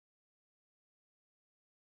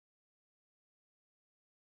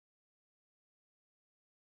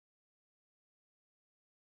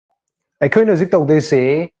ꯑꯩꯈꯣꯏꯅ ꯍꯧꯖꯤꯛ ꯇꯧꯗꯣꯏꯁꯦ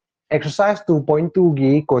exercise 2.2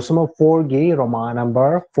 ꯒꯤ question number 4 ꯒꯤ Roman number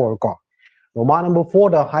 4 ꯀꯣ Roman number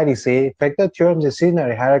 4 ꯗ ꯍꯥꯏꯔꯤꯁꯦ factor theorem ꯁꯦ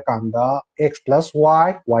ꯁꯤꯖꯤꯟꯅꯔꯦ ꯍꯥꯏꯔꯀꯥꯟꯗ x plus y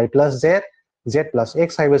y plus z z plus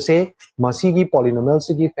x ꯍꯥꯏꯕꯁꯦ ꯃꯁꯤꯒꯤ polynomial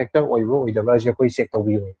ꯁꯤꯒꯤ factor ꯑꯣꯏꯕ꯭ꯔꯥ ꯑꯣꯏꯗꯕ꯭ꯔꯥ ꯍꯥꯏꯁꯦ ꯑꯩꯈꯣꯏ ꯆꯦꯛ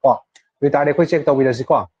ꯇꯧꯕꯤꯌꯣ ꯀꯣ ꯑꯗꯨ ꯇꯥꯔꯗꯤ ꯑꯩꯈꯣꯏ ꯆꯦꯛ ꯇꯧꯕꯤꯔꯁꯤ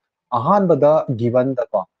ꯀꯣ ꯑꯍꯥꯟꯕꯗ given ꯗ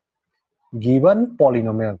ꯀꯣ given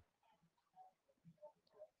polynomial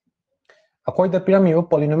ꯑꯩꯈꯣꯏꯗ ꯄꯤꯔꯝꯃꯤꯕ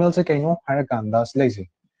polynomial ꯁꯦ ꯀꯩꯅꯣ ꯍꯥꯏꯔꯀꯥꯟꯗ ꯁꯤ ꯂꯩꯁꯦ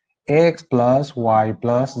x plus y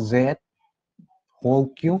plus z whole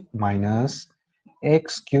cube minus x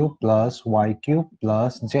cube plus y cube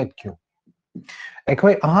plus z cube.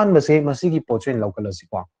 ꯑꯩꯈꯣꯏ ꯑꯍꯥꯟꯕꯁꯦ ꯃꯁꯤꯒꯤ ꯄꯣꯠꯁꯦ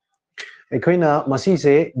ꯂꯧꯈꯠꯂꯁꯤꯀꯣ ꯑꯩꯈꯣꯏꯅ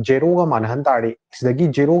ꯃꯁꯤꯁꯦ 0ꯒ ꯃꯥꯟꯅꯍꯟ ꯇꯥꯔꯗꯤ ꯁꯤꯗꯒꯤ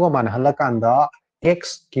 0ꯒ ꯃꯥꯟꯅꯍꯜꯂꯀꯥꯟꯗ x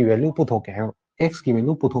की वैल्यू पुथोके है x की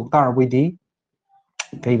वैल्यू पुथोक तारबोदी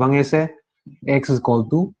कई फंगेसे x is equal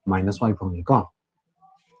to -y fungi को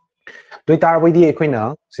तो तारबोदी एखोइना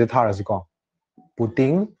से थारसि को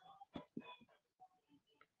putting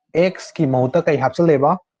x की महत्ता कई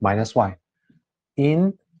हापचलेबा -y in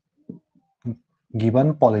given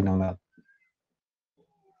polynomial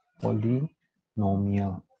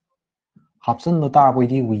हापचन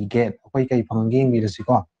तारबोदी we get अखोइ कई फंगे इंगिरसि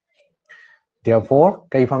को therefore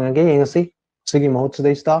कई फंगे इंगसि सिगी महत्ता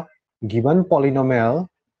सिदैस्ता given polynomial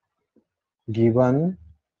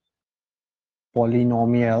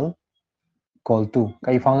equal to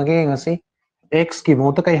कई फंगे इंगसि x की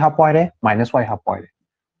महत्ता कई हापवाइरे -y हापवाइरे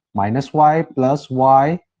 -y plus y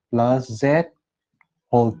plus z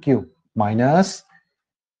whole cube minus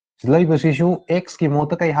x की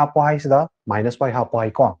महत्ता कई हापवाइ सिदा -y हापवाइ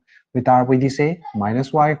को वितार बुद्धि से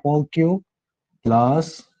 -y whole cube plus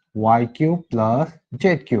y cube plus z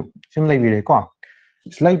cube SIM ले बिरे को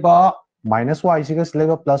स्लाइबा -y सिगा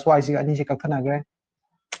स्लाइबा +y सिगा अनि से कखनागरे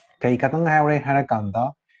कई खतंग हावरे हरा कांदा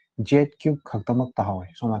z cube खतमक ताहावे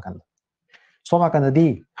सोमा कांदा दी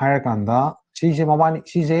हरा कांदा सिसे मबानी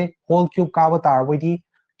सिसे whole cube काबा तारबोदी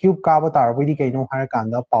cube काबा तारबोदी कइनो हरा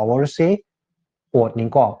कांदा पावर से odd नि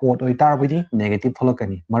को odd ओइ तारबोदी नेगेटिव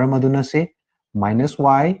थलकनी मरम अदुना से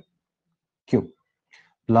 -y cube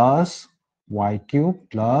plus y cube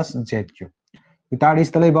plus z cube इतारिस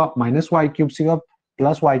तलेबा -y cube सिगा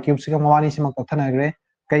plus y cube सिगा मबानी सिमा कथनागरे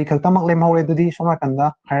कई खतमक लेमहौरे दुदी सोमा कांदा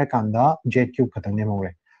हरा कांदा z cube खतंग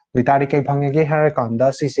लेमहौरे इतारि कई फंगेगे हरा कांदा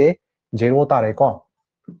सिसे 0 तारे को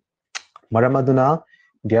मरम अदुना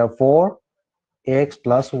therefore x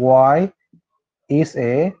plus y is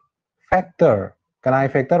a factor can I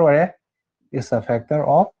factor where is a factor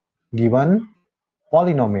of given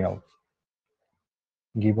polynomial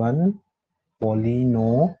given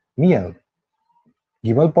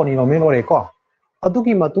polynomial ore ko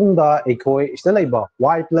adugi matungda ekoi sida laiba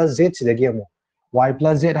y plus z sidagi amu y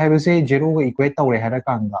plus z haibase 0 ga equate tawre hara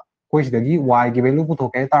kanda koi sidagi y gi value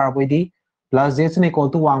puthoke taraboidi plus z is equal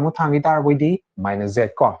to 1 mo thangi taraboidi minus z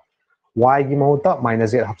ko y gi mahutta minus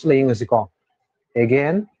z hapsla ingasi ko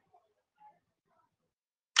again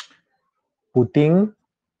putting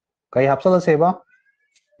kai hapsala seba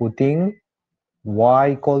putting y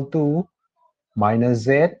equal to minus z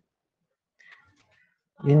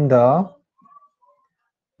in the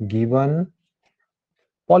given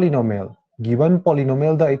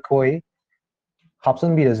polynomial da ekoi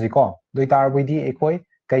hapsan bi dasi ko doi tar boidi ekoi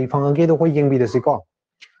kai phangage do koi yeng bi dasi ko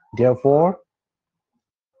therefore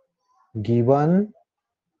given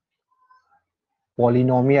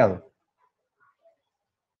polynomial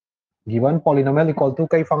equal to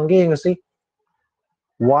kai phangage ngasi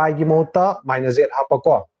y gi mahutta minus z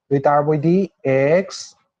hapako doi tar boidi x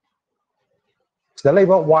sida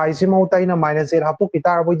laiba y si mahutta ina minus z hapu ki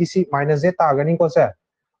tar boidi si minus z tagani ko se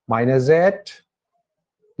minus z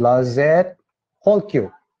plus z whole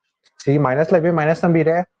cube si minus laibe minus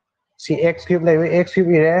nambire si x cube laibe x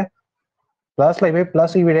cube ire plus laibe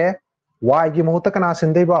plus ire y gi mahutta kana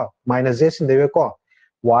sindeba minus z sindebe ko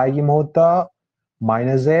y gi mahutta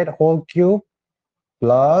minus z whole cube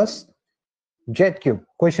plus z cube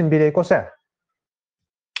question bire ko se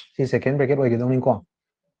si second bracket oige dong ko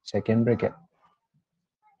second bracket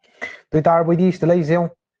तो तार बोइदी स्लई जेउ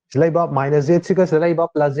स्लईबा minus z सिगा स्लईबा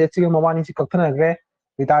plus z सिगा मवानी सि कखनागरे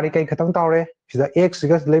वितारी कई खतंग तावरे सिदा x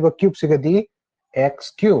सिगा स्लईबा cube सिगा दी x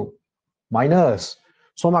cube minus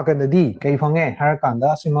Soma कनदी कई fungi हर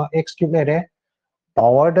कांदा सिमा x cube लेरे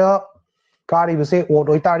power the कारी बसे ओड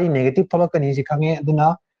ओइ तारी नेगेटिव थलकनी सि खंगे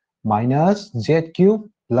अदुना minus z cube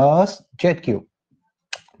plus z cube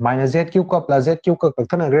minus z cube का प्लस z क्यूब का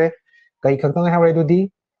कखनागरे कई खतंग हावरे दुदी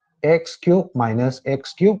x cube minus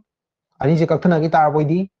x cube अनि जे कखना की तार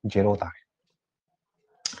बोइदी 0 तारे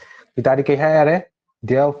इतारी कई है यारे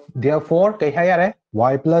therefore कई है यारे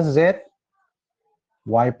y plus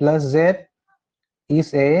z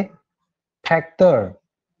is a factor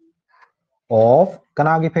of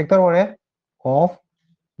kanagi factor ore of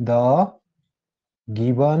the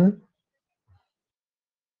given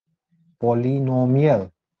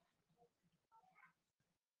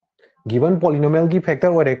polynomial gi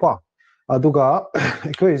factor ore ko aduga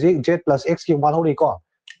ekoi ji z plus x ki ma thori ko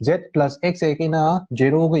z plus x e kina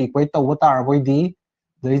 0 ga equate to tar boi di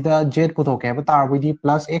da z puto ke ba tar boi di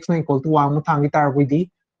plus x na equal to 1 ma thang gi tar boi di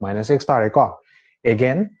minus x tar ko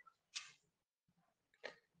again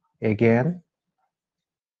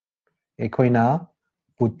ekoina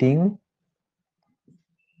putting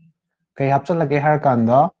kai hapchal lage har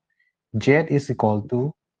kanda z is equal to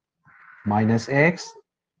minus x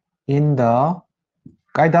in the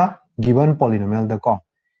kaida given polynomial da ko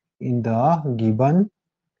in the given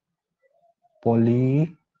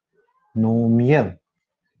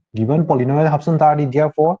polynomial hapsan tari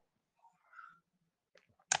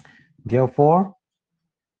therefore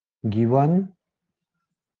given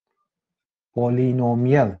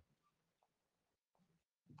polynomial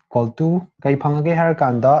equal to kai phangage har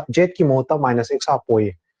kanda z ki mota minus x apoi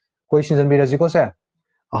question jan biraji ko se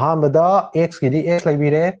ahambada x ki di x lai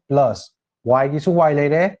bire plus y ki su y lai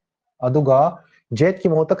re aduga z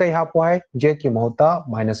ki mota kai hapoi z ki mota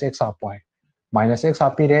minus x apoi minus x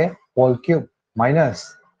apire whole cube minus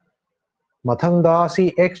mathangda si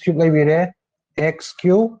x cube lai bire x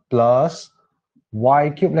cube plus y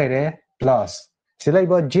cube lai re plus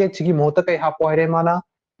silaiba z ki mota kai hapoi re mana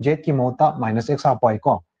z ki mota minus x hapoi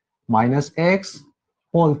ko minus x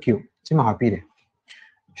whole cube sima hapire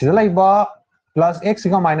silaiba plus x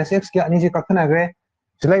ga minus x ki ani ji kakhana gre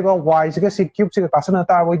silaiba y ga si cube si kasana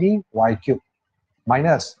tar boi di y cube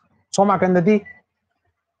minus soma kan di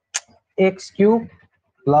x cube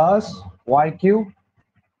plus y cube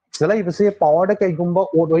silaiba se power da kai gumba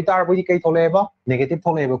odd oi tar boi di kai tholeba negative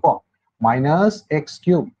tholeba ko minus x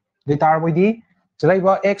cube di tar boi di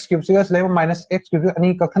silaiba x cube si ga silaiba minus x cube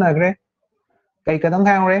ani kakhana gre kai kadang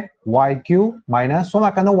hang re y cube minus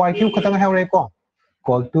soma kan y cube kadang hang re ko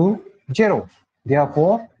equal to 0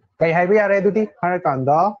 therefore kai hai ba re duti har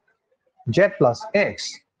kanda z plus x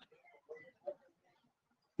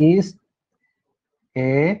is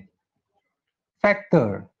a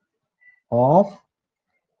factor of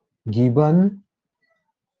given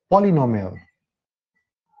polynomial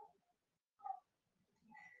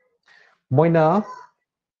moina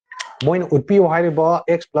utpi hairiba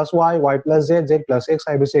x plus y y plus z z plus x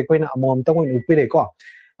hai bise koina amom ta moin utpi re ko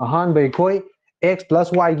ahan bai koi x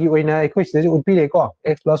plus y gi oina ekoi sida utpi re ko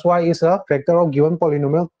x plus y is a factor of given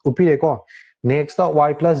polynomial utpi re ko next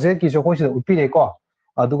y plus z ki jo koi sida utpi re ko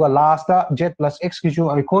aduga last z plus x ki jo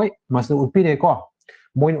ekoi mas utpi re ko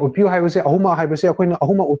moin utpi hai bise ahuma hai bise koina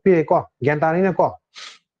ahuma utpi re ko gyan ta ni na ko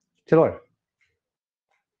chalo